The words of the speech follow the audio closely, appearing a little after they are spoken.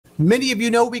Many of you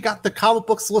know we got the comic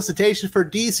book solicitation for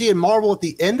DC and Marvel at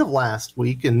the end of last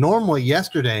week, and normally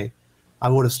yesterday I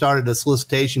would have started a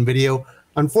solicitation video.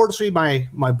 Unfortunately,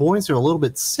 my boys are a little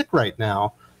bit sick right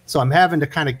now, so I'm having to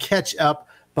kind of catch up,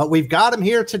 but we've got them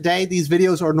here today. These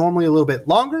videos are normally a little bit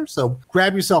longer, so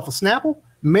grab yourself a Snapple,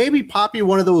 maybe pop you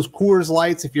one of those Coors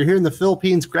Lights. If you're here in the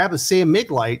Philippines, grab a Sam Mig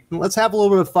Light, and let's have a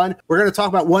little bit of fun. We're going to talk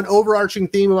about one overarching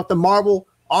theme about the Marvel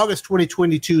August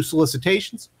 2022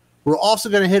 solicitations. We're also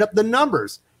going to hit up the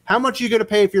numbers. How much are you going to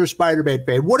pay if you're a Spider-Man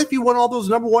fan? What if you won all those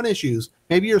 #1 issues?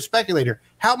 Maybe you're a speculator.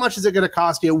 How much is it going to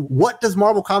cost you? What does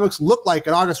Marvel Comics look like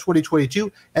in August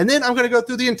 2022? And then I'm going to go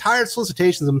through the entire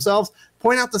solicitations themselves,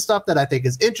 point out the stuff that I think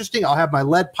is interesting. I'll have my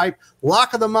lead pipe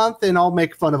lock of the month, and I'll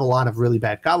make fun of a lot of really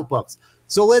bad comic books.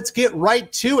 So let's get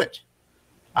right to it.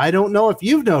 I don't know if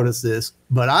you've noticed this,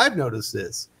 but I've noticed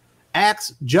this.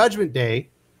 Axe Judgment Day,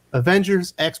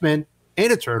 Avengers, X-Men,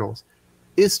 and Eternals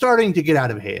is starting to get out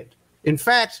of hand. In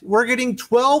fact, we're getting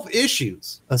 12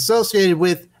 issues associated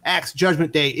with Axe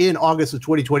Judgment Day in August of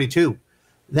 2022.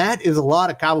 That is a lot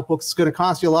of comic books. It's going to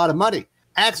cost you a lot of money.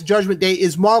 Axe Judgment Day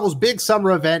is Marvel's big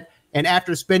summer event, and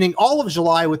after spending all of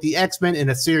July with the X-Men in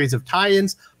a series of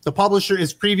tie-ins, the publisher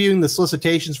is previewing the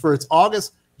solicitations for its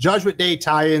August Judgment Day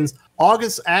tie-ins.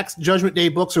 August Axe Judgment Day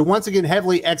books are once again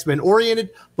heavily X-Men oriented,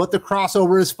 but the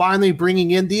crossover is finally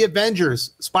bringing in the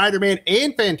Avengers, Spider-Man,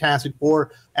 and Fantastic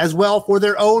Four as well for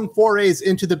their own forays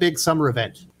into the big summer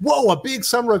event. Whoa, a big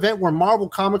summer event where Marvel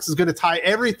Comics is going to tie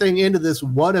everything into this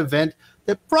one event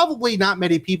that probably not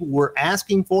many people were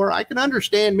asking for. I can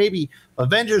understand maybe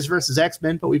Avengers versus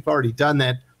X-Men, but we've already done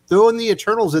that. Throwing the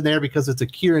Eternals in there because it's a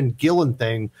Kieran Gillen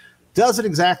thing doesn't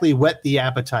exactly whet the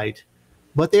appetite.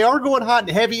 But they are going hot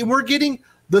and heavy, and we're getting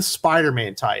the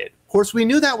Spider-Man tie-in. Of course, we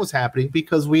knew that was happening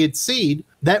because we had seen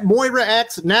that Moira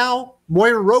X, now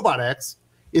Moira Robot X,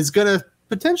 is going to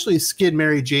potentially skin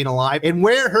Mary Jane alive and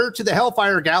wear her to the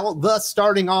Hellfire Gala, thus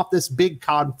starting off this big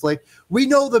conflict. We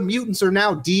know the mutants are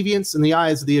now deviants in the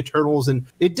eyes of the Eternals, and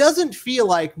it doesn't feel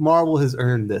like Marvel has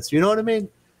earned this. You know what I mean?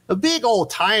 A big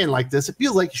old tie-in like this, it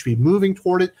feels like you should be moving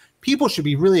toward it. People should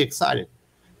be really excited.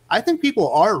 I think people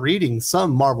are reading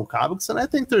some Marvel comics, and I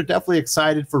think they're definitely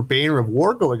excited for Banner of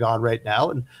War going on right now,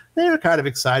 and they're kind of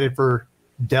excited for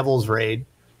Devil's Reign.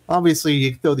 Obviously,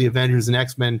 you throw the Avengers and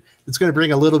X-Men, it's going to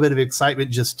bring a little bit of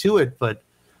excitement just to it, but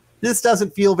this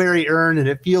doesn't feel very earned, and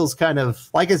it feels kind of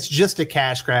like it's just a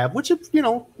cash grab, which, you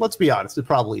know, let's be honest, it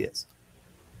probably is.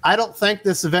 I don't think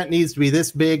this event needs to be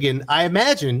this big, and I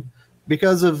imagine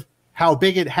because of how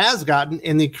big it has gotten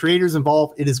and the creators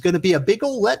involved, it is going to be a big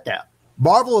old letdown.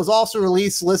 Marvel has also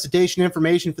released solicitation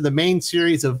information for the main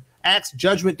series of Axe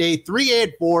Judgment Day 3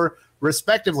 and 4,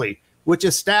 respectively, which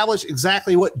establish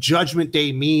exactly what Judgment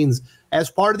Day means as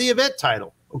part of the event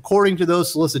title. According to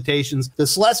those solicitations, the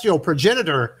celestial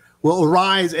progenitor will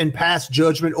arise and pass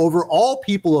judgment over all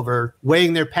people of Earth,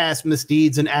 weighing their past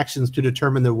misdeeds and actions to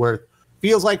determine their worth.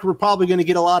 Feels like we're probably going to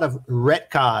get a lot of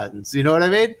retcons. You know what I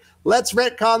mean? Let's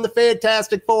retcon the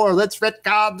Fantastic Four. Let's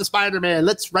retcon the Spider-Man.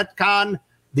 Let's retcon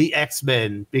the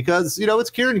X-Men, because, you know, it's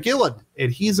Kieran Gillen,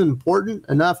 and he's important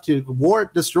enough to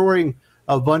warrant destroying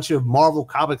a bunch of Marvel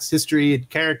Comics history and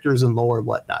characters and lore and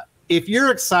whatnot. If you're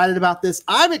excited about this,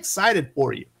 I'm excited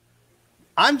for you.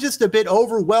 I'm just a bit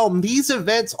overwhelmed. These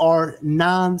events are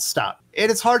nonstop,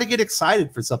 and it's hard to get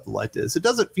excited for something like this. It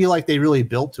doesn't feel like they really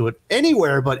built to it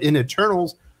anywhere but in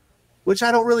Eternals, which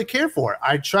I don't really care for.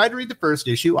 I tried to read the first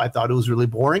issue. I thought it was really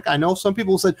boring. I know some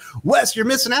people said, Wes, you're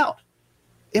missing out.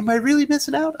 Am I really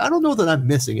missing out? I don't know that I'm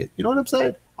missing it. You know what I'm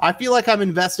saying? I feel like I'm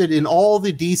invested in all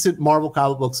the decent Marvel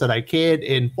comic books that I can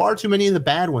and far too many of the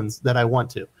bad ones that I want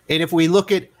to. And if we look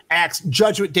at Axe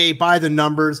Judgment Day by the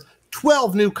numbers,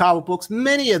 12 new comic books,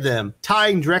 many of them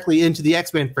tying directly into the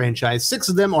X-Men franchise. 6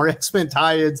 of them are X-Men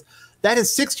tie-ins. That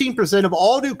is 16% of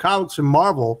all new comics from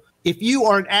Marvel. If you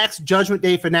are an Axe Judgment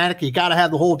Day fanatic, you got to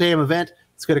have the whole damn event.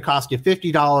 It's going to cost you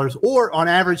 $50 or on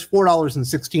average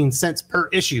 $4.16 per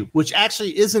issue, which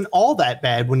actually isn't all that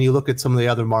bad when you look at some of the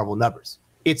other Marvel numbers.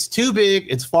 It's too big,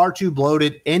 it's far too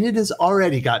bloated, and it has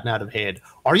already gotten out of hand.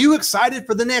 Are you excited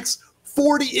for the next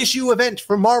 40-issue event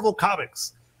for Marvel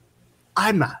Comics?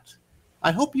 I'm not.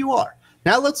 I hope you are.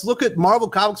 Now let's look at Marvel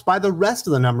Comics by the rest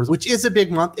of the numbers, which is a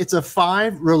big month. It's a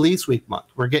 5-release week month.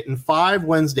 We're getting 5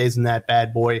 Wednesdays in that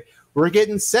bad boy. We're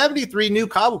getting 73 new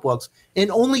comic books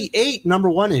and only 8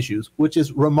 #1 issues, which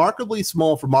is remarkably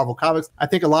small for Marvel Comics. I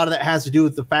think a lot of that has to do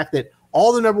with the fact that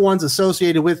all the #1s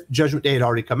associated with Judgment Day had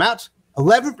already come out.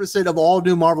 11% of all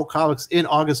new Marvel Comics in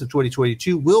August of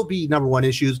 2022 will be #1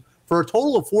 issues for a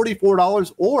total of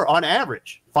 $44 or, on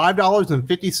average,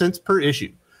 $5.50 per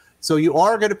issue. So you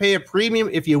are going to pay a premium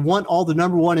if you want all the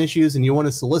 #1 issues and you want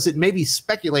to solicit, maybe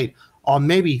speculate on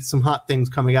maybe some hot things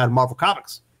coming out of Marvel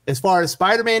Comics. As far as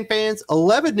Spider-Man fans,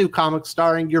 11 new comics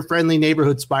starring your friendly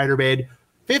neighborhood Spider-Man.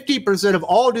 50% of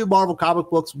all new Marvel comic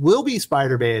books will be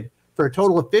Spider-Man for a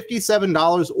total of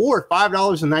 $57 or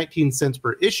 $5.19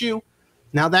 per issue.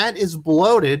 Now that is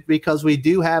bloated because we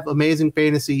do have Amazing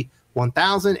Fantasy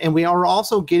 1000 and we are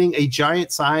also getting a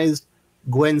giant-sized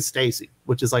Gwen Stacy,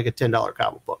 which is like a $10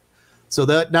 comic book. So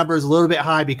that number is a little bit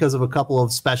high because of a couple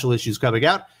of special issues coming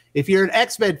out. If you're an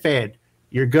X-Men fan,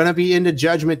 you're going to be into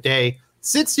Judgment Day.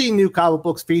 16 new comic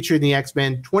books featuring the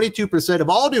X-Men. 22% of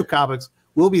all new comics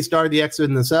will be starring the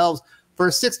X-Men themselves for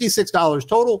 $66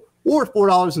 total or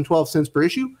 $4.12 per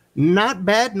issue. Not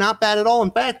bad, not bad at all.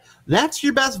 In fact, that's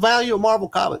your best value of Marvel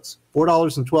Comics,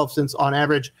 $4.12 on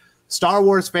average. Star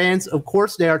Wars fans, of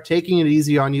course, they are taking it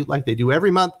easy on you like they do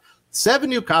every month. 7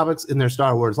 new comics in their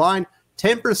Star Wars line.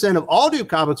 10% of all new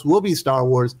comics will be Star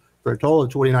Wars for a total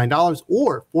of $29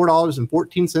 or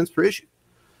 $4.14 per issue.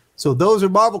 So those are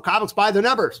Marvel Comics by the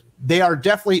numbers. They are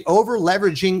definitely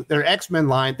over-leveraging their X-Men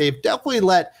line. They've definitely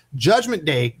let Judgment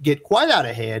Day get quite out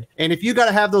of hand. And if you got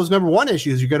to have those #1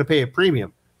 issues, you're going to pay a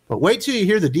premium. But wait till you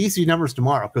hear the DC numbers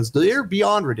tomorrow because they're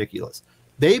beyond ridiculous.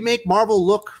 They make Marvel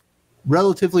look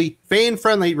relatively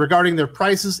fan-friendly regarding their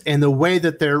prices and the way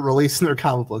that they're releasing their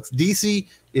comic books. DC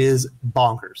is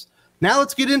bonkers. Now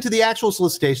let's get into the actual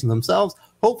solicitations themselves.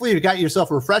 Hopefully you got yourself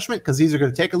a refreshment because these are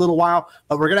going to take a little while,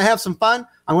 but we're going to have some fun.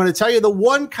 I'm going to tell you the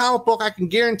one comic book I can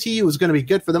guarantee you is going to be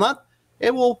good for the month,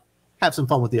 and we'll have some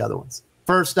fun with the other ones.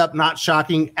 First up, not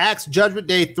shocking, Axe Judgment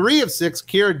Day 3 of 6,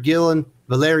 Kieran Gillen,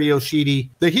 Valerio Schiti.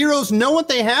 The heroes know what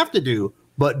they have to do,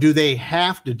 but do they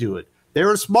have to do it? They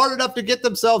were smart enough to get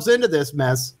themselves into this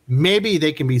mess. Maybe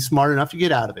they can be smart enough to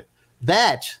get out of it.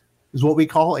 That is what we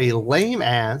call a lame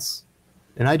ass,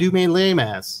 and I do mean lame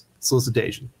ass,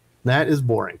 solicitation. That is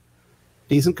boring.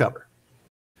 Decent cover.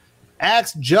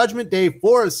 Axe Judgment Day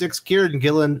 4 of 6, Kieran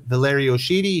Gillen, Valerio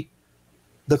Schiti.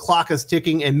 The clock is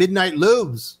ticking and midnight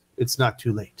looms. It's not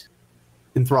too late.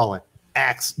 Enthralling.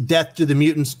 Axe Death to the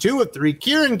Mutants 2 of 3,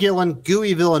 Kieran Gillen,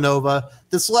 Gooey Villanova.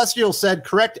 The Celestial said,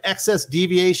 correct excess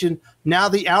deviation. Now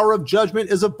the hour of judgment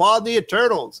is upon the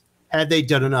Eternals. Had they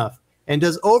done enough? And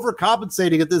does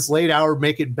overcompensating at this late hour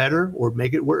make it better or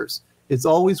make it worse? It's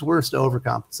always worse to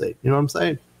overcompensate. You know what I'm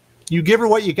saying? You give her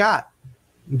what you got.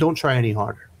 Don't try any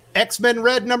harder. X-Men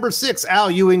Red number 6,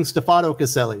 Al Ewing, Stefano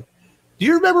Caselli. Do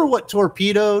you remember what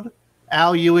torpedoed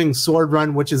Al Ewing's sword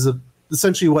run, which is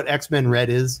essentially what X-Men Red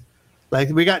is? Like,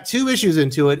 we got 2 issues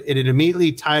into it, and it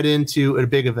immediately tied into a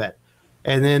big event.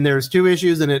 And then there's 2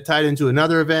 issues, and it tied into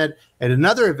another event and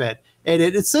another event. And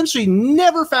it essentially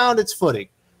never found its footing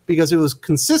because it was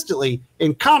consistently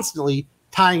and constantly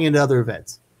tying into other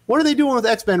events. What are they doing with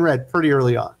X-Men Red pretty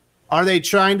early on? Are they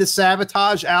trying to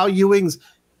sabotage Al Ewing's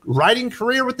writing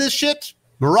career with this shit?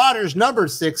 Marauders number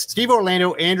 6, Steve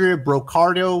Orlando, Andrea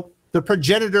Brocardo. The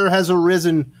progenitor has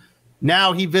arisen.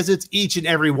 Now he visits each and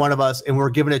every one of us, and we're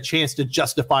given a chance to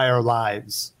justify our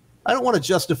lives. I don't want to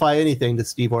justify anything to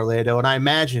Steve Orlando, and I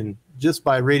imagine just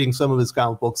by reading some of his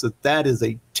comic books that that is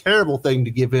a terrible thing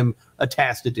to give him a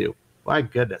task to do. My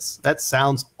goodness, that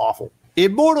sounds awful.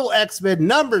 Immortal X-Men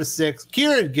number 6,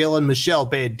 Kieran Gillen, Michelle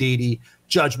Bandini.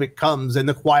 Judgment comes and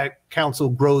the quiet council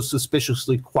grows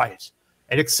suspiciously quiet.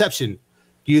 An exception.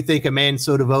 Do you think a man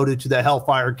so devoted to the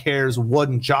Hellfire cares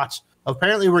one jot?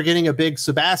 Apparently we're getting a big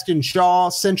Sebastian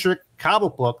Shaw-centric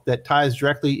comic book that ties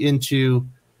directly into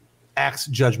Axe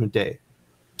Judgment Day.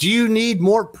 Do you need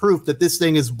more proof that this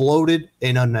thing is bloated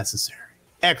and unnecessary?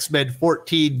 X-Men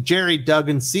 14, Jerry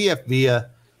Duggan, CF Via.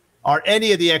 Are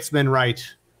any of the X-Men right?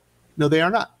 No, they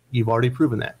are not. You've already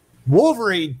proven that.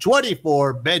 Wolverine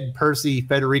 24, Ben Percy,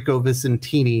 Federico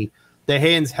Vicentini. The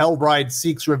Hands Hellbride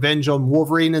seeks revenge on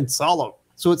Wolverine and Solo.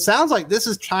 So it sounds like this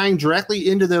is tying directly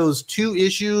into those 2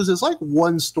 issues. It's like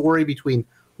one story between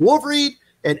Wolverine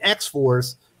and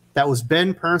X-Force. That was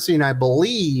Ben Percy and I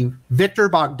believe Victor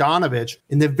Bogdanovich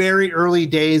in the very early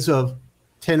days of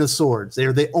Ten of Swords.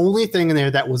 They're the only thing in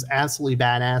there that was absolutely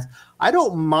badass. I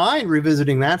don't mind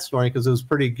revisiting that story because it was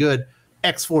pretty good.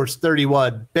 X-Force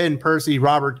 31, Ben Percy,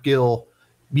 Robert Gill.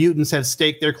 Mutants have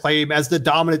staked their claim as the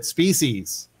dominant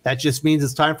species. That just means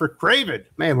it's time for Kraven.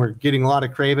 Man, we're getting a lot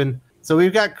of Kraven. So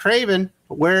we've got Kraven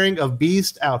wearing a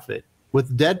Beast outfit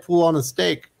with Deadpool on a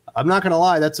stake. I'm not going to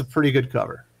lie, that's a pretty good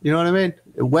cover. You know what I mean?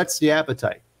 It whets the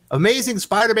appetite. Amazing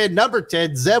Spider-Man number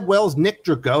 10, Zeb Wells, Nick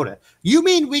Dragotta. You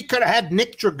mean we could have had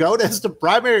Nick Dragotta as the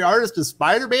primary artist of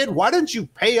Spider-Man? Why didn't you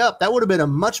pay up? That would have been a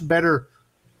much better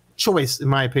choice, in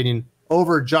my opinion,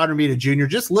 over John Romita Jr.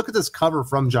 Just look at this cover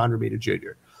from John Romita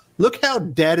Jr. Look how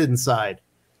dead inside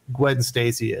Gwen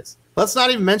Stacy is. Let's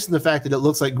not even mention the fact that it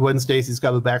looks like Gwen Stacy's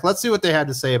coming back. Let's see what they had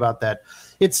to say about that.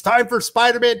 It's time for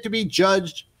Spider-Man to be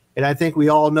judged, and I think we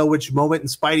all know which moment in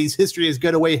Spidey's history is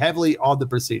going to weigh heavily on the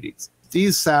proceedings.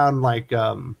 These sound like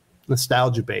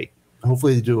nostalgia bait.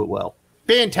 Hopefully they do it well.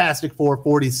 Fantastic Four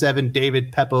 47,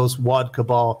 David Pepos, Wad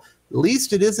Cabal. At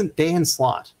least it isn't Dan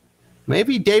Slott.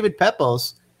 Maybe David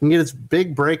Pepos can get his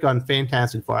big break on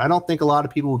Fantastic Four. I don't think a lot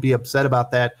of people would be upset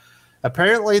about that.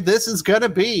 Apparently, this is going to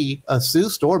be a Sue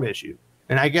Storm issue.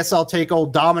 And I guess I'll take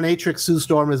old Dominatrix Sue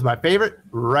Storm as my favorite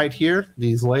right here.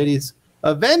 These ladies.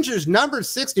 Avengers number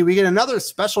 60. We get another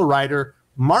special writer,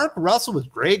 Mark Russell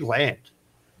with Greg Land.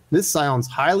 This sounds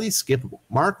highly skippable.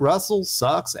 Mark Russell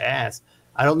sucks ass.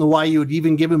 I don't know why you would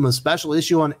even give him a special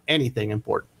issue on anything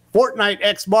important. Fortnite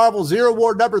X Marvel Zero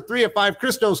War number 3 of 5.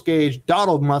 Christos Gage,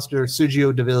 Donald Muster,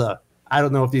 Sergio Davila. I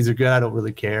don't know if these are good. I don't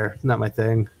really care. It's not my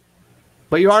thing.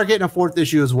 But you are getting a 4th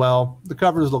issue as well. The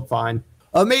covers look fine.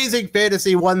 Amazing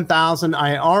Fantasy 1000.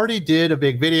 I already did a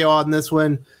big video on this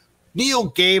one.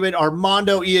 Neil Gaiman,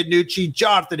 Armando Iannucci,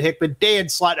 Jonathan Hickman, Dan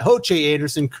Slott, Hoche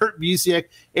Anderson, Kurt Busiek,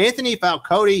 Anthony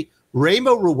Falcone,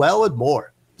 Rainbow Ruel, and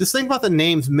more. Just think about the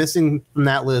names missing from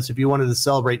that list if you wanted to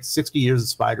celebrate 60 years of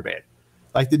Spider-Man.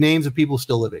 Like the names of people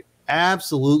still living.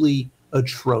 Absolutely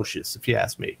atrocious, if you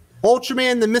ask me.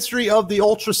 Ultraman, The Mystery of the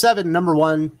Ultra 7, number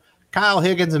 1. Kyle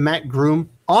Higgins and Matt Groom.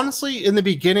 Honestly, in the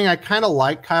beginning, I kind of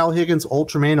liked Kyle Higgins'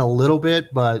 Ultraman a little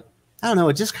bit, but I don't know,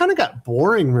 it just kind of got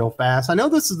boring real fast. I know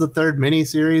this is the 3rd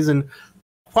miniseries, and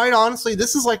quite honestly,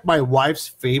 this is like my wife's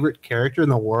favorite character in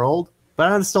the world,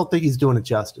 but I just don't think he's doing it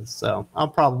justice. So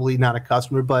I'm probably not a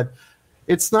customer, but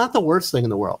it's not the worst thing in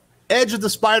the world. Edge of the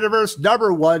Spider-Verse,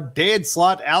 number 1. Dan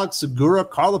Slott, Alex Segura,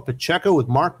 Carla Pacheco with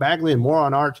Mark Bagley and more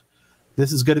on art.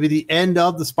 This is going to be the end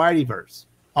of the Spideyverse.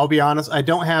 I'll be honest, I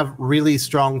don't have really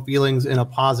strong feelings in a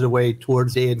positive way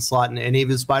towards Dan Slott in any of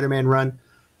his Spider-Man run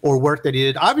or work that he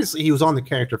did. Obviously, he was on the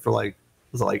character for like,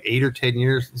 was it like 8 or 10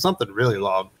 years? Something really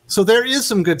long. So there is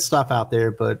some good stuff out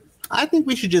there, but I think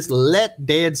we should just let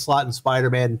Dan Slott and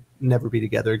Spider-Man never be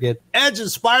together again. Edge of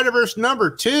Spider-Verse number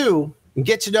 2, and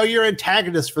get to know your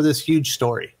antagonist for this huge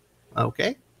story.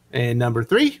 Okay. And number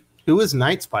 3, who is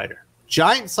Night Spider?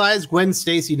 Giant-sized Gwen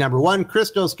Stacy number 1,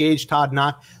 Christos Gage, Todd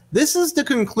Knock. This is the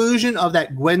conclusion of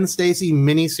that Gwen Stacy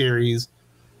miniseries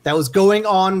that was going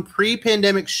on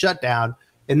pre-pandemic shutdown,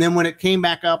 and then when it came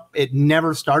back up, it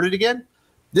never started again.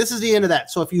 This is the end of that.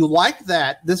 So if you like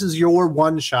that, this is your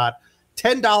one shot.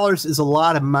 $10 is a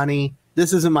lot of money.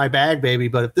 This isn't my bag, baby,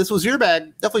 but if this was your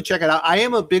bag, definitely check it out. I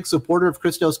am a big supporter of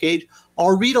Christos Gage.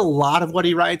 I'll read a lot of what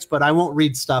he writes, but I won't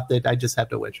read stuff that I just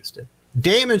have no interest in.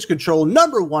 Damage Control,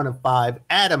 number 1 of 5,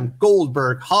 Adam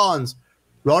Goldberg, Hans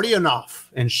Rodionov,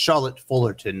 and Charlotte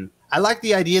Fullerton. I like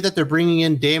the idea that they're bringing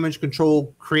in Damage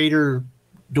Control creator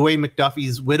Dwayne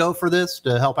McDuffie's widow for this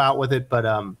to help out with it, but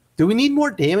do we need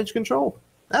more Damage Control?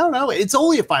 I don't know. It's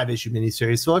only a 5-issue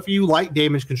miniseries, so if you like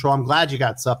Damage Control, I'm glad you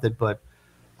got something, but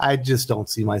I just don't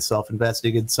see myself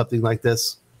investing in something like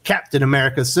this. Captain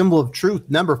America, Symbol of Truth,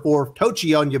 number 4,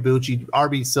 Tochi Onyebuchi,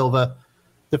 RB Silva.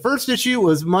 The first issue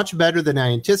was much better than I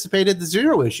anticipated. The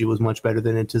 0 issue was much better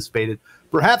than anticipated.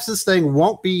 Perhaps this thing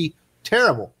won't be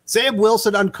terrible. Sam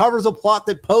Wilson uncovers a plot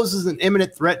that poses an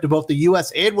imminent threat to both the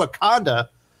U.S. and Wakanda,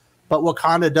 but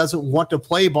Wakanda doesn't want to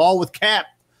play ball with Cap.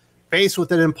 Faced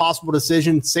with an impossible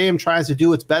decision, Sam tries to do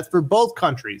what's best for both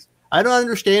countries. I don't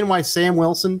understand why Sam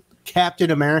Wilson,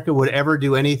 Captain America, would ever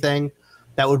do anything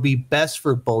that would be best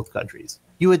for both countries.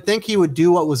 You would think he would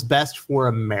do what was best for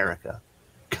America.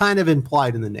 Kind of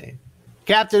implied in the name.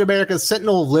 Captain America,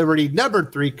 Sentinel of Liberty, number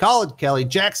 3, Colin Kelly,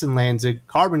 Jackson Lanzig,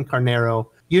 Carmen Carnero.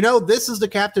 You know, this is the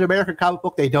Captain America comic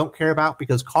book they don't care about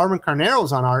because Carmen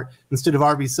Carnero's on art instead of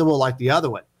RB Sybil like the other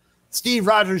one. Steve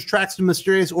Rogers tracks the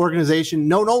mysterious organization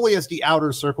known only as the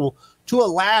Outer Circle to a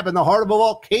lab in the heart of a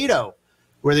volcano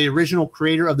where the original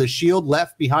creator of the S.H.I.E.L.D.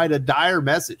 left behind a dire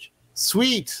message.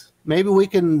 Sweet. Maybe we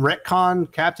can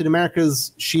retcon Captain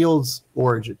America's S.H.I.E.L.D.'s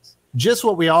origins. Just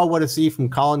what we all want to see from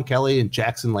Colin Kelly and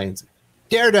Jackson Lanzig.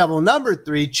 Daredevil number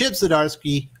 3, Chip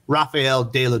Zdarsky, Raphael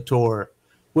De La Torre.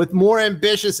 With more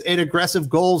ambitious and aggressive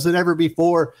goals than ever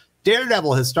before,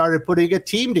 Daredevil has started putting a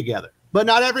team together. But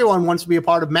not everyone wants to be a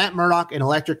part of Matt Murdock and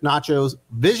Electric Nacho's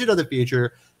vision of the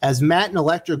future. As Matt and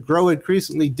Elektra grow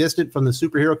increasingly distant from the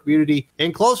superhero community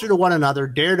and closer to one another,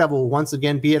 Daredevil will once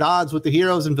again be at odds with the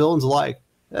heroes and villains alike.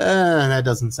 That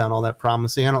doesn't sound all that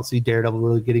promising. I don't see Daredevil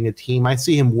really getting a team. I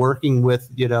see him working with,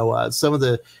 some of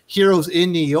the heroes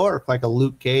in New York, like a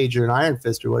Luke Cage or an Iron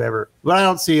Fist or whatever. But I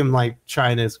don't see him like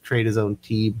trying to create his own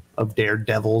team of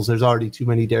Daredevils. There's already too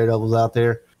many Daredevils out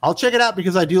there. I'll check it out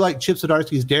because I do like Chip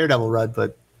Zdarsky's Daredevil run,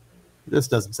 but this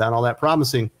doesn't sound all that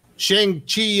promising.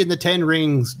 Shang-Chi and the Ten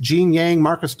Rings, Jean Yang,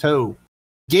 Marcus Toe.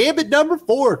 Gambit number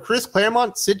 4, Chris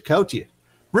Claremont, Sid Kotia.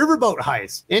 Riverboat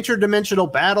Heist,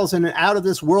 interdimensional battles in an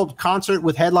out-of-this-world concert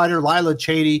with headliner Lila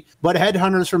Chady, but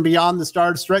headhunters from beyond the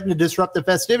stars threaten to disrupt the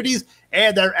festivities,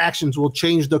 and their actions will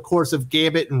change the course of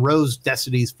Gambit and Rose's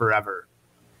destinies forever.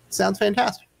 Sounds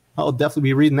fantastic. I'll definitely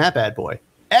be reading that bad boy.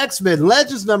 X-Men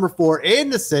Legends number 4,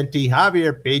 Innocenti,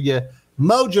 Javier Pena.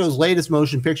 Mojo's latest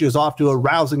motion picture is off to a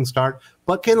rousing start,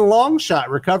 but can Longshot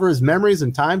recover his memories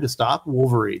in time to stop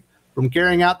Wolverine from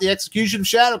carrying out the execution of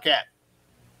Shadowcat?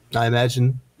 I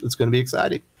imagine it's going to be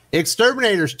exciting.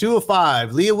 Exterminators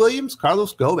 205, Leah Williams,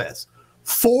 Carlos Gomez.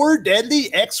 4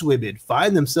 deadly X-women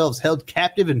find themselves held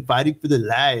captive and fighting for their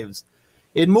lives.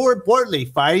 And more importantly,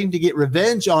 fighting to get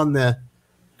revenge on the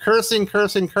cursing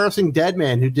dead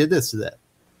man who did this to them.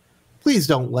 Please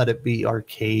don't let it be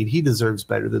Arcade. He deserves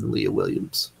better than Leah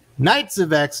Williams. Knights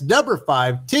of X number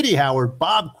 5, Titty Howard,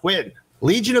 Bob Quinn.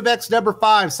 Legion of X number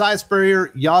 5, Cy Spurrier,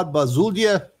 Yad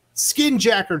Bazuldia.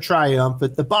 Skinjacker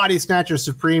triumphant, the Body Snatcher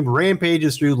Supreme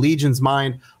rampages through Legion's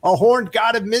mind. A horned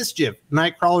god of mischief,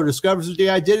 Nightcrawler discovers the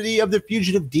identity of the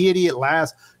fugitive deity at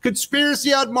last.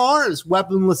 Conspiracy on Mars,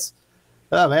 weaponless.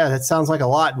 Oh man, that sounds like a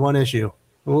lot in one issue.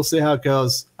 We'll see how it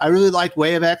goes. I really liked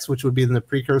Way of X, which would be the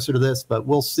precursor to this, but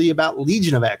we'll see about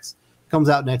Legion of X. Comes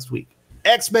out next week.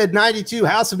 X-Men 92,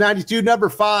 House of 92, number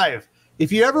 5.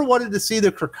 If you ever wanted to see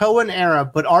the Krakoan era,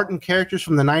 but art and characters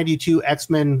from the 92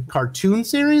 X-Men cartoon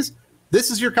series,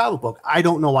 this is your comic book. I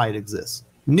don't know why it exists.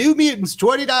 New Mutants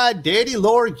 29, Danny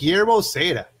Lore, Guillermo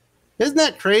Seda. Isn't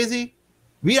that crazy?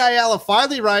 Vita Ayala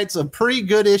finally writes a pretty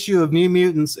good issue of New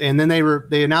Mutants, and then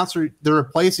they announced they're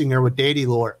replacing her with Danny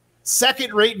Lore.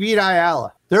 Second-rate Vita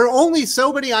Ayala. There are only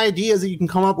so many ideas that you can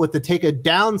come up with to take a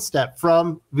down step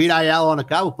from Vita Ayala on a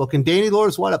comic book, and Danny Lore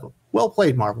is one of them. Well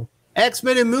played, Marvel.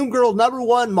 X-Men and Moon Girl number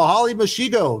 1, Mahali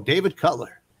Mashigo, David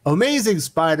Cutler. Amazing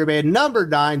Spider-Man number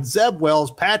 9, Zeb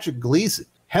Wells, Patrick Gleason.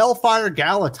 Hellfire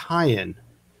Gala tie-in.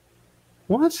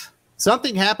 What?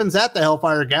 Something happens at the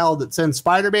Hellfire Gala that sends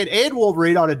Spider-Man and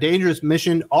Wolverine on a dangerous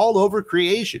mission all over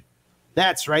creation.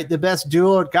 That's right, the best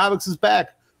duo in comics is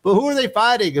back. But who are they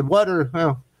fighting, and what are,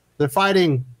 well, they're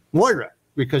fighting Moira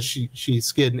because she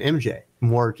skinned MJ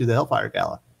more to the Hellfire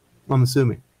Gala, I'm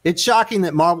assuming. It's shocking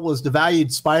that Marvel has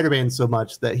devalued Spider-Man so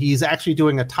much that he's actually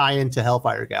doing a tie-in to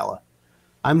Hellfire Gala.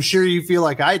 I'm sure you feel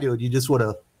like I do, and you just want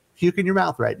to puke in your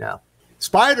mouth right now.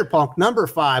 Spider-Punk number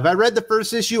 5. I read the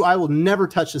first issue. I will never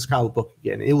touch this comic book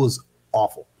again. It was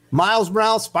awful. Miles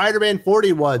Morales, Spider-Man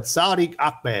 41, Sadiq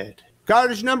Ahmed.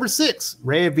 Carnage number 6,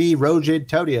 Ray V, Rojan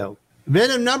Tonio.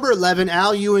 Venom number 11,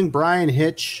 Al Ewing, Brian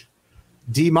Hitch.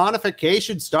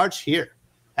 Demonification starts here.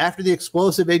 After the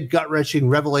explosive and gut-wrenching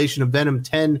revelation of Venom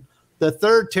 10, the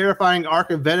third terrifying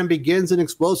arc of Venom begins in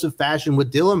explosive fashion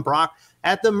with Dylan Brock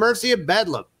at the mercy of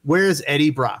Bedlam. Where is Eddie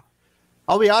Brock?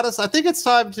 I'll be honest, I think it's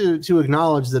time to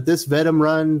acknowledge that this Venom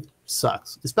run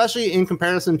sucks, especially in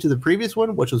comparison to the previous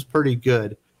one, which was pretty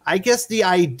good. I guess the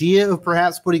idea of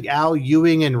perhaps putting Al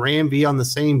Ewing and Ram V on the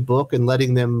same book and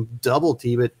letting them double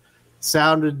team it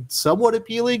sounded somewhat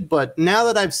appealing, but now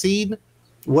that I've seen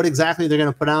what exactly they're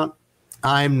going to put out,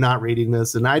 I'm not reading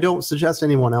this, and I don't suggest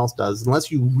anyone else does,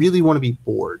 unless you really want to be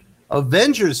bored.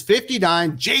 Avengers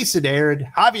 59, Jason Aaron,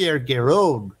 Javier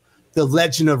Garrone, The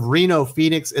Legend of Reno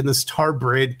Phoenix, and the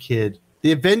Starbred Kid.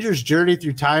 The Avengers' journey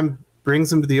through time brings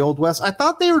them to the Old West. I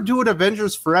thought they were doing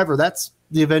Avengers Forever. That's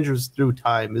the Avengers Through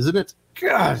Time, isn't it?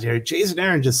 God, Jason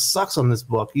Aaron just sucks on this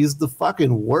book. He's the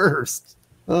fucking worst.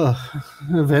 Ugh.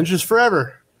 Avengers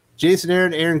Forever. Jason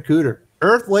Aaron, Aaron Cooter.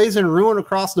 Earth lays in ruin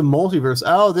across the multiverse.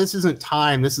 Oh, this isn't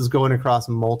time. This is going across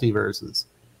multiverses.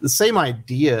 The same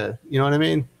idea. You know what I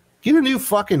mean? Get a new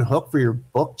fucking hook for your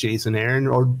book, Jason Aaron,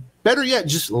 or better yet,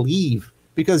 just leave.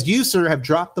 Because you, sir, have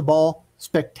dropped the ball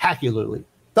spectacularly.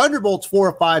 Thunderbolts 4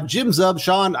 of 5, Jim Zub,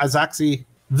 Sean Izaxi.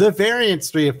 The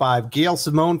Variants 3 of 5, Gail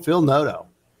Simone, Phil Noto.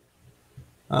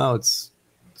 Oh, it's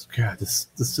God, this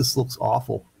just looks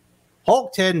awful.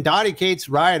 Hulk 10, Donny Cates,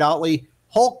 Riot Otley.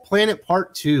 Hulk Planet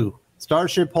Part 2.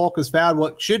 Starship Hulk has found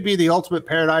what should be the ultimate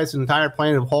paradise, an entire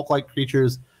planet of Hulk-like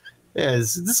creatures.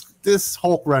 This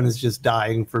Hulk run is just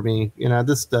dying for me. You know,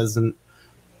 this doesn't.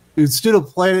 Instead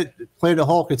of Planet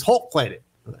Hulk, it's Hulk Planet.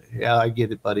 Yeah, I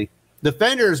get it, buddy.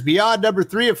 Defenders Beyond number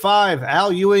 3 of 5,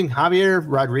 Al Ewing, Javier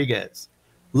Rodriguez.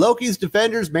 Loki's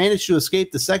Defenders managed to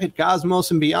escape the second Cosmos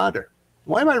and Beyonder.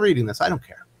 Why am I reading this? I don't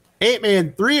care.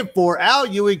 Ant-Man 3 of 4, Al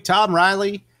Ewing, Tom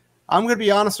Riley. I'm going to be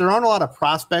honest, there aren't a lot of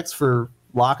prospects for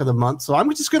lock of the month, so I'm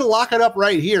just going to lock it up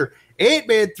right here.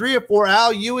 Ant-Man 3 of 4,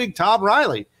 Al Ewing, Tom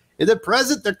Riley. In the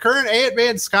present, the current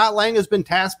Ant-Man, Scott Lang, has been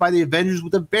tasked by the Avengers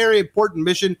with a very important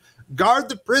mission, guard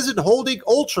the prison holding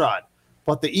Ultron.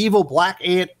 But the evil Black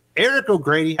Ant, Eric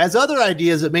O'Grady, has other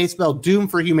ideas that may spell doom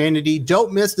for humanity.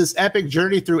 Don't miss this epic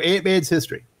journey through Ant-Man's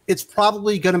history. It's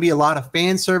probably going to be a lot of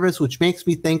fan service, which makes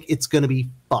me think it's going to be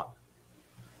fun.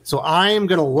 So I am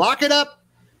going to lock it up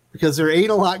because there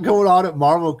ain't a lot going on at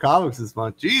Marvel Comics this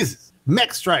month. Jesus.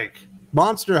 Mech Strike,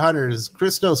 Monster Hunters,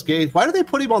 Christos Gage. Why do they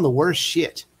put him on the worst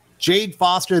shit? Jade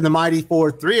Foster and the Mighty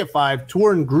Four, 3 of 5,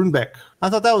 Torun Grunbeck. I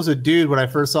thought that was a dude when I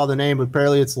first saw the name, but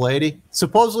apparently it's a lady.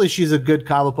 Supposedly she's a good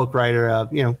comic book writer.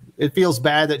 You know, it feels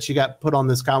bad that she got put on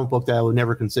this comic book that I would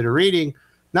never consider reading.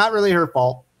 Not really her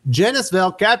fault. Janice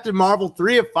Vell, Captain Marvel,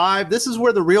 3 of 5. This is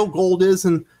where the real gold is,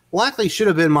 and likely should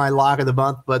have been my lock of the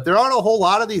month, but there aren't a whole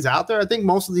lot of these out there. I think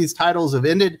most of these titles have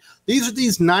ended. These are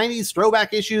these 90s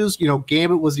throwback issues. You know,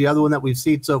 Gambit was the other one that we've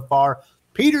seen so far.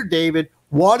 Peter David,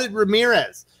 Wanted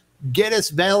Ramirez,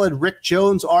 Geddes Vell, and Rick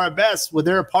Jones are best when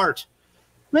they're apart.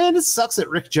 Man, it sucks that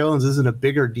Rick Jones isn't a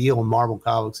bigger deal in Marvel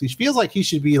Comics. He feels like he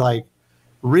should be, like,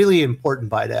 really important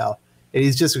by now. And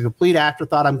he's just a complete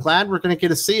afterthought. I'm glad we're going to get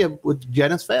to see him with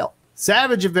Geddes Vell.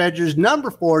 Savage Avengers,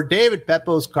 number 4, David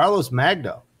Pepos, Carlos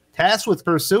Magno. Tasked with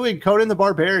pursuing Conan the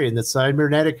Barbarian, the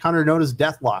cybernetic hunter known as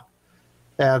Deathlock.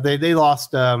 They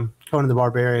lost Conan the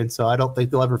Barbarian, so I don't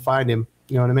think they'll ever find him.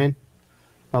 You know what I mean?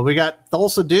 We got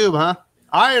Thulsa Doom, huh?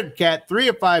 Iron Cat, 3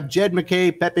 of 5, Jed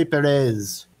McKay, Pepe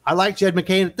Perez. I like Jed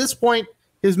McKay. At this point,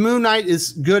 his Moon Knight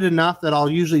is good enough that I'll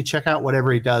usually check out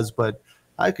whatever he does, but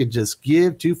I could just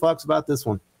give 2 fucks about this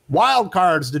one. Wild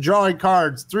Cards, the Drawing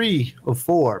Cards, 3 of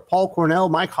 4, Paul Cornell,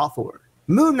 Mike Hawthorne.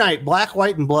 Moon Knight, Black,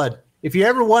 White, and Blood. If you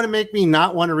ever want to make me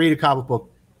not want to read a comic book,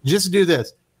 just do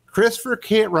this. Christopher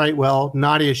can't write well,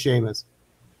 Nadia Sheamus.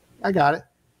 I got it.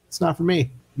 It's not for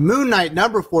me. Moon Knight,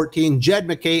 number 14, Jed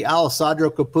McKay, Alessandro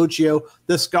Cappuccio.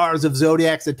 The scars of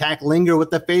Zodiac's attack linger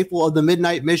with the faithful of the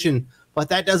Midnight Mission, but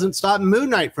that doesn't stop Moon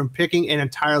Knight from picking an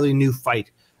entirely new fight.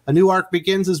 A new arc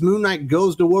begins as Moon Knight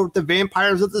goes to war with the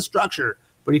vampires of the structure,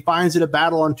 but he finds it a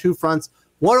battle on 2 fronts,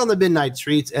 one on the midnight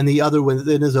streets and the other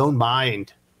within his own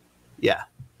mind. Yeah.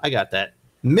 I got that.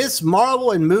 Miss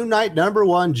Marvel and Moon Knight, number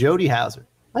 1, Jody Houser.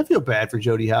 I feel bad for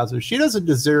Jody Houser. She doesn't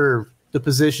deserve the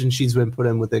position she's been put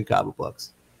in within comic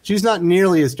books. She's not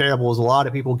nearly as terrible as a lot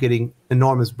of people getting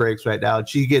enormous breaks right now.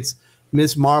 She gets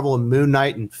Miss Marvel and Moon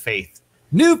Knight and Faith.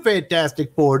 New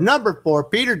Fantastic Four, number 4,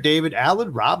 Peter David,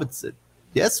 Alan Robinson.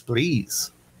 Yes,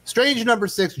 please. Strange, number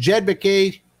 6, Jed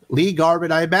McKay, Lee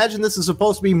Garvin. I imagine this is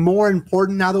supposed to be more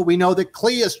important now that we know that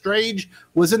Clea Strange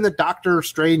was in the Doctor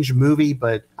Strange movie,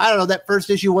 but I don't know, that first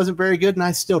issue wasn't very good, and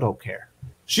I still don't care.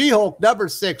 She-Hulk, number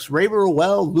 6, Raver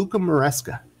Rowell, Luca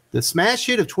Maresca. The smash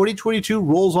hit of 2022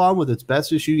 rolls on with its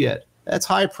best issue yet. That's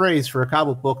high praise for a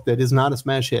comic book that is not a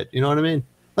smash hit. You know what I mean?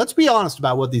 Let's be honest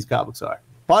about what these comics are.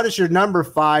 Punisher, number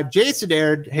 5, Jason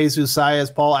Aaron, Jesus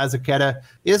Saez, Paul Azuqueta.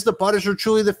 Is the Punisher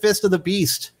truly the fist of the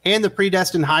beast and the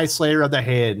predestined high slayer of the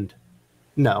hand?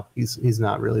 No, he's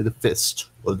not really the fist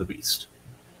of the beast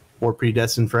or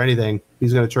predestined for anything.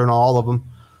 He's going to turn all of them.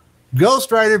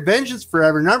 Ghost Rider, Vengeance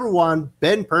Forever, number 1,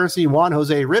 Ben Percy, Juan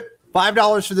Jose Rip.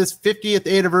 $5 for this 50th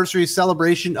anniversary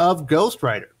celebration of Ghost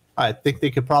Rider. I think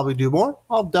they could probably do more.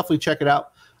 I'll definitely check it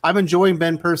out. I'm enjoying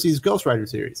Ben Percy's Ghost Rider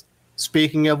series.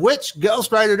 Speaking of which,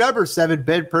 Ghost Rider number 7,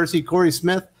 Ben Percy, Corey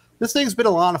Smith. This thing's been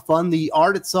a lot of fun. The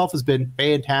art itself has been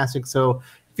fantastic. So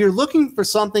if you're looking for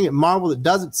something at Marvel that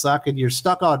doesn't suck and you're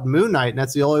stuck on Moon Knight and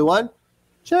that's the only one,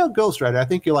 check out Ghost Rider. I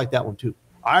think you'll like that one too.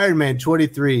 Iron Man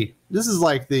 23. This is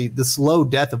like the slow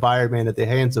death of Iron Man at the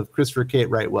hands of Christopher Can't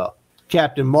write well.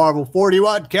 Captain Marvel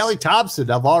 41, Kelly Thompson,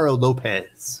 Alvaro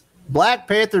Lopez. Black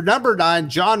Panther number 9,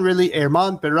 John Ridley,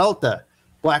 Herman Peralta.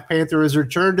 Black Panther has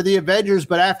returned to the Avengers,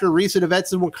 but after recent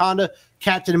events in Wakanda,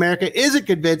 Captain America isn't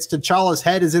convinced T'Challa's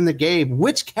head is in the game.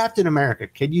 Which Captain America?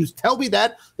 Can you tell me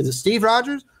that? Is it Steve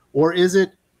Rogers or is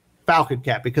it Falcon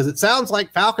Cap? Because it sounds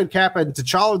like Falcon Cap and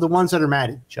T'Challa are the ones that are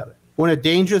mad at each other. When a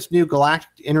dangerous new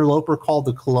galactic interloper called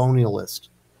the Colonialist.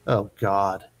 Oh,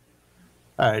 God.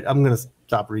 All right, I'm going to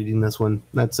stop reading this one.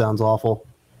 That sounds awful.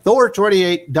 Thor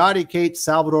 28, Dottie Kate,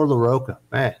 Salvador LaRocca.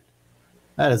 Man,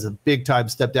 that is a big-time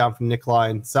step down from Nick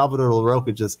Klein. Salvador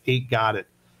LaRocca just got it.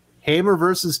 Hammer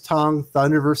versus Tongue,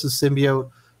 Thunder versus Symbiote,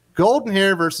 Golden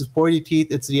Hair versus Pointy Teeth.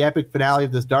 It's the epic finale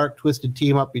of this dark, twisted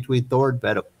team-up between Thor and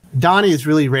Venom. Donnie has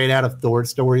really ran out of Thor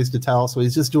stories to tell, so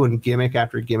he's just doing gimmick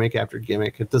after gimmick after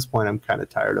gimmick. At this point, I'm kind of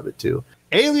tired of it, too.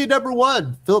 Alien number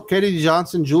 1, Philip Kennedy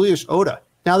Johnson, Julius Oda.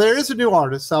 Now, there is a new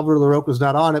artist. Salvador LaRocca's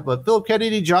not on it, but Philip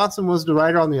Kennedy Johnson was the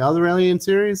writer on the other Alien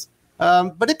series.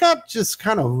 But it got just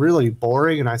kind of really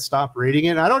boring, and I stopped reading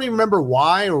it. I don't even remember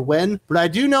why or when, but I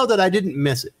do know that I didn't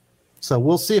miss it. So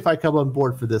we'll see if I come on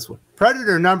board for this one.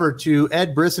 Predator number 2,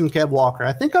 Ed Brisson, Kev Walker.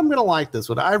 I think I'm going to like this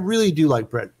one. I really do like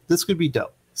Predator. This could be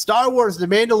dope. Star Wars The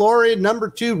Mandalorian number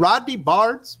 2, Rodney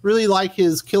Barnes. Really like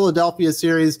his Philadelphia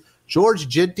series. George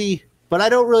Ginty, but I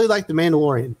don't really like The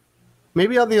Mandalorian.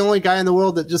 Maybe I'm the only guy in the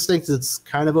world that just thinks it's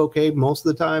kind of okay most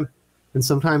of the time, and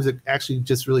sometimes it actually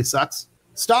just really sucks.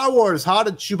 Star Wars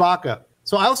Haunted Chewbacca.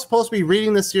 So I was supposed to be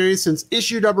reading this series since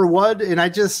issue number 1, and I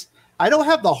don't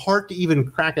have the heart to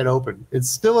even crack it open. It's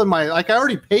still in my, like, I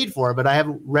already paid for it, but I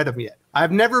haven't read them yet.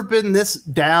 I've never been this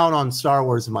down on Star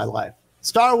Wars in my life.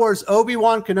 Star Wars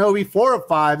Obi-Wan Kenobi 4 of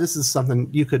 5. This is something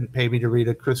you couldn't pay me to read,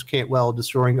 a Chris Cantwell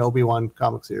destroying Obi-Wan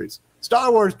comic series.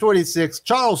 Star Wars 26,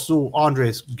 Charles Soule,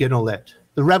 Andres Guinolet.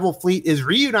 The Rebel fleet is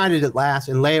reunited at last,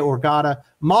 and Leia Organa,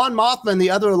 Mon Mothma, and the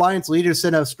other Alliance leaders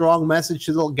send a strong message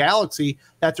to the galaxy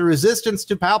that the resistance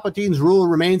to Palpatine's rule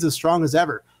remains as strong as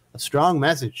ever. A strong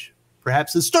message.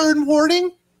 Perhaps a stern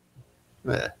warning?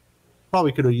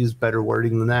 Probably could have used better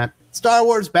wording than that. Star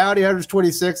Wars Bounty Hunters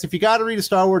 26. If you got to read a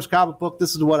Star Wars comic book,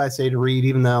 this is what I say to read,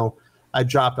 even though I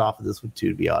dropped off of this one too,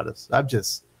 to be honest.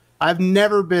 I've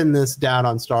never been this down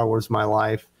on Star Wars in my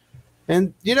life.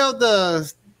 And, you know,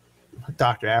 the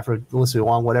Dr. Afro, listen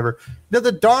along, whatever. You know,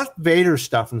 the Darth Vader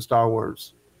stuff from Star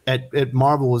Wars at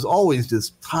Marvel was always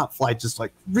just top flight, just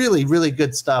like really, really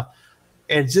good stuff.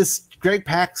 And just Greg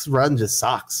Pak's run just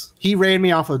sucks. He ran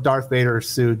me off of Darth Vader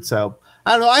suit, so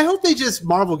I don't know. I hope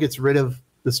Marvel gets rid of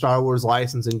the Star Wars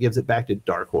license and gives it back to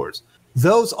Dark Horse.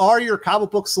 Those are your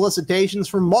comic book solicitations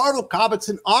for Marvel Comics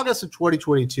in August of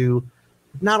 2022.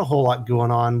 Not a whole lot going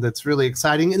on that's really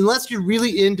exciting, unless you're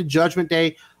really into Judgment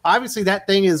Day. Obviously, that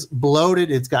thing is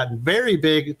bloated. It's gotten very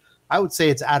big. I would say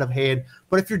it's out of hand.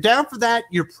 But if you're down for that,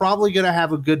 you're probably going to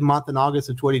have a good month in August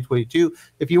of 2022.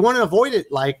 If you want to avoid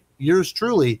it, like yours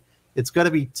truly, it's going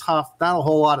to be tough. Not a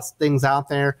whole lot of things out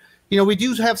there. You know, we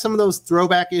do have some of those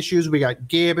throwback issues. We got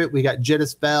Gambit, we got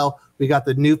Janice Bell, we got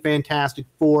the new Fantastic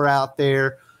Four out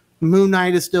there. Moon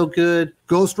Knight is still good.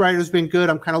 Ghost Rider's been good.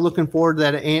 I'm kind of looking forward to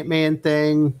that Ant-Man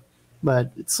thing.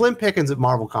 But it's slim pickings at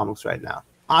Marvel Comics right now.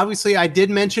 Obviously, I did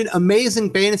mention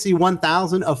Amazing Fantasy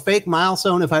 1000, a fake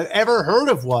milestone if I've ever heard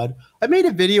of one. I made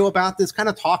a video about this, kind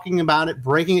of talking about it,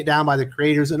 breaking it down by the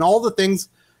creators, and all the things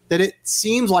that it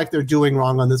seems like they're doing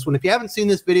wrong on this one. If you haven't seen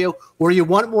this video, or you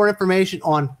want more information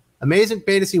on Amazing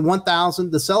Fantasy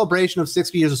 1000, the celebration of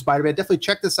 60 years of Spider-Man, definitely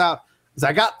check this out, because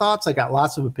I got thoughts, I got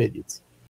lots of opinions.